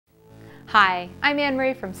Hi, I'm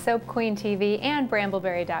Anne-Marie from Soap Queen TV and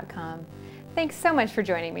Brambleberry.com. Thanks so much for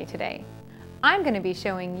joining me today. I'm going to be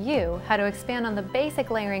showing you how to expand on the basic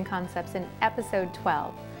layering concepts in episode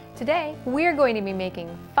 12. Today, we're going to be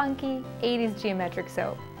making funky 80s geometric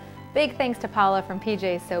soap. Big thanks to Paula from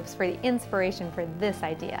PJ Soaps for the inspiration for this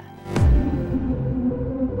idea.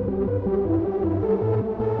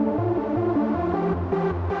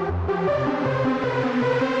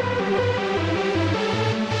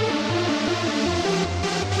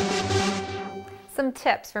 Some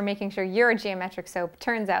tips for making sure your geometric soap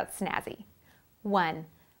turns out snazzy. 1.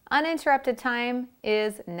 Uninterrupted time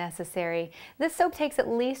is necessary. This soap takes at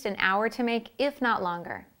least an hour to make, if not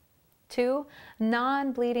longer. 2.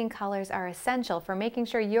 Non-bleeding colors are essential for making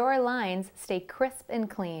sure your lines stay crisp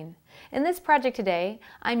and clean. In this project today,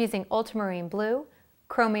 I'm using ultramarine blue,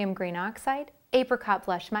 chromium green oxide, apricot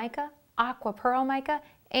blush mica, aqua pearl mica,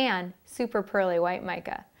 and super pearly white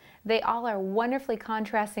mica. They all are wonderfully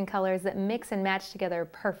contrasting colors that mix and match together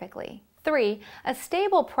perfectly. 3. A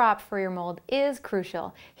stable prop for your mold is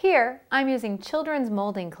crucial. Here, I'm using children's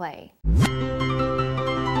molding clay.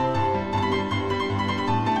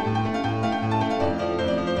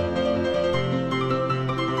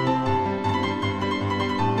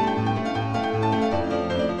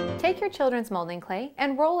 Take your children's molding clay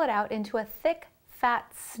and roll it out into a thick,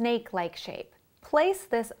 fat, snake-like shape. Place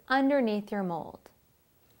this underneath your mold.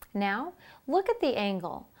 Now, look at the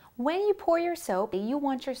angle. When you pour your soap, you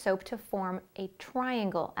want your soap to form a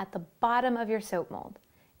triangle at the bottom of your soap mold.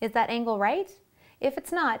 Is that angle right? If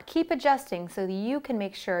it's not, keep adjusting so that you can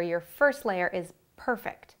make sure your first layer is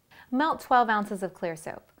perfect. Melt 12 ounces of clear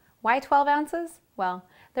soap. Why 12 ounces? Well,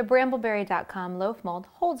 the Brambleberry.com loaf mold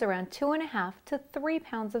holds around 2.5 to 3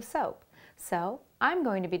 pounds of soap. So, I'm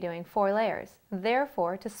going to be doing 4 layers.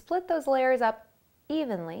 Therefore, to split those layers up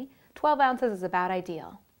evenly, 12 ounces is about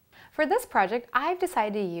ideal. For this project, I've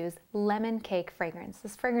decided to use lemon cake fragrance.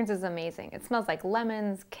 This fragrance is amazing. It smells like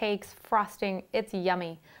lemons, cakes, frosting. It's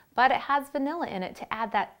yummy, but it has vanilla in it to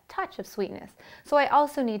add that touch of sweetness. So I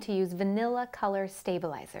also need to use vanilla color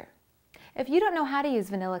stabilizer. If you don't know how to use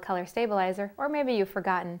vanilla color stabilizer, or maybe you've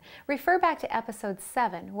forgotten, refer back to episode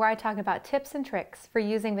 7 where I talk about tips and tricks for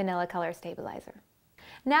using vanilla color stabilizer.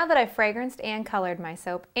 Now that I've fragranced and colored my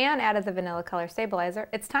soap and added the vanilla color stabilizer,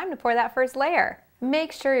 it's time to pour that first layer.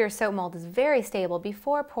 Make sure your soap mold is very stable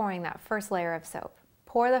before pouring that first layer of soap.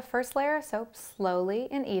 Pour the first layer of soap slowly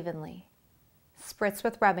and evenly. Spritz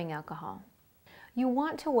with rubbing alcohol. You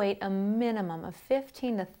want to wait a minimum of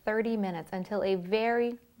 15 to 30 minutes until a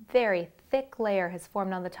very, very thick layer has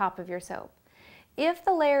formed on the top of your soap. If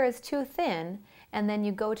the layer is too thin and then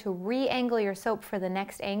you go to re-angle your soap for the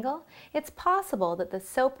next angle, it's possible that the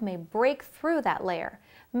soap may break through that layer,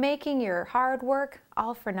 making your hard work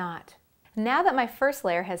all for naught. Now that my first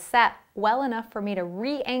layer has set well enough for me to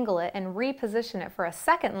re-angle it and reposition it for a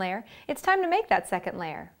second layer, it's time to make that second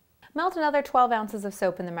layer. Melt another 12 ounces of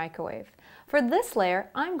soap in the microwave. For this layer,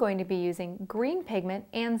 I'm going to be using green pigment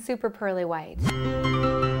and super pearly white.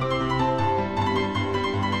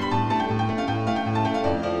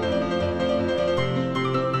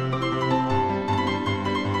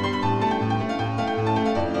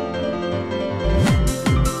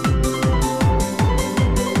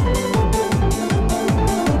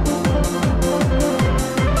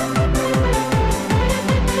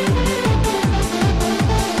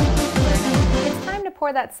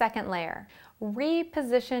 For that second layer,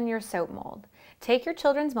 reposition your soap mold. Take your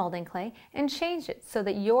children's molding clay and change it so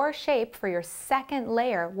that your shape for your second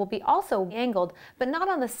layer will be also angled, but not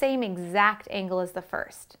on the same exact angle as the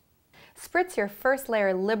first. Spritz your first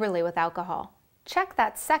layer liberally with alcohol. Check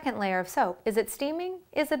that second layer of soap. Is it steaming?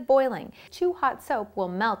 Is it boiling? Too hot soap will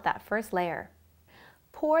melt that first layer.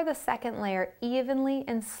 Pour the second layer evenly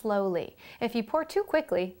and slowly. If you pour too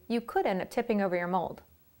quickly, you could end up tipping over your mold.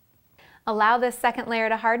 Allow this second layer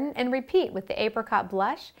to harden and repeat with the apricot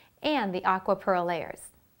blush and the aqua pearl layers.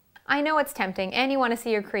 I know it's tempting and you want to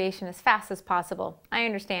see your creation as fast as possible. I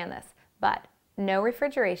understand this, but no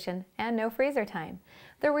refrigeration and no freezer time.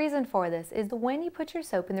 The reason for this is that when you put your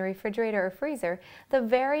soap in the refrigerator or freezer, the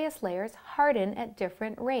various layers harden at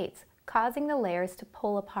different rates, causing the layers to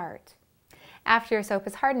pull apart. After your soap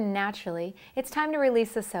is hardened naturally, it's time to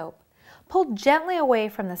release the soap. Pull gently away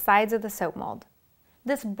from the sides of the soap mold.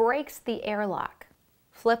 This breaks the airlock.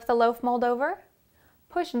 Flip the loaf mold over.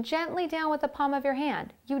 Push gently down with the palm of your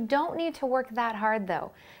hand. You don't need to work that hard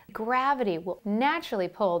though. Gravity will naturally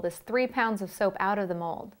pull this 3 pounds of soap out of the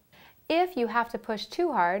mold. If you have to push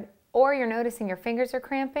too hard or you're noticing your fingers are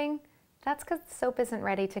cramping, that's because the soap isn't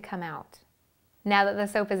ready to come out. Now that the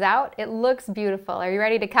soap is out, it looks beautiful. Are you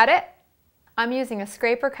ready to cut it? I'm using a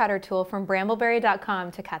scraper cutter tool from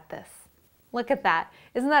brambleberry.com to cut this. Look at that.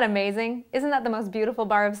 Isn't that amazing? Isn't that the most beautiful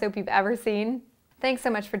bar of soap you've ever seen? Thanks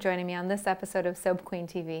so much for joining me on this episode of Soap Queen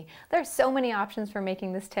TV. There are so many options for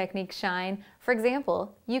making this technique shine. For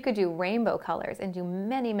example, you could do rainbow colors and do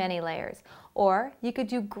many, many layers. Or you could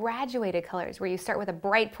do graduated colors where you start with a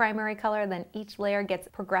bright primary color, then each layer gets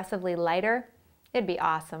progressively lighter. It'd be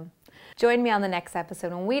awesome. Join me on the next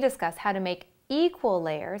episode when we discuss how to make equal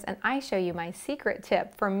layers and I show you my secret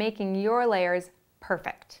tip for making your layers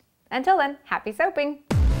perfect. Until then, happy soaping!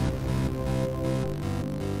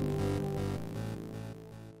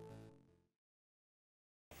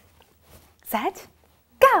 Set,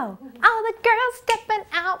 go! All the girls stepping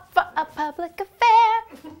out for a public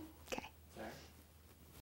affair.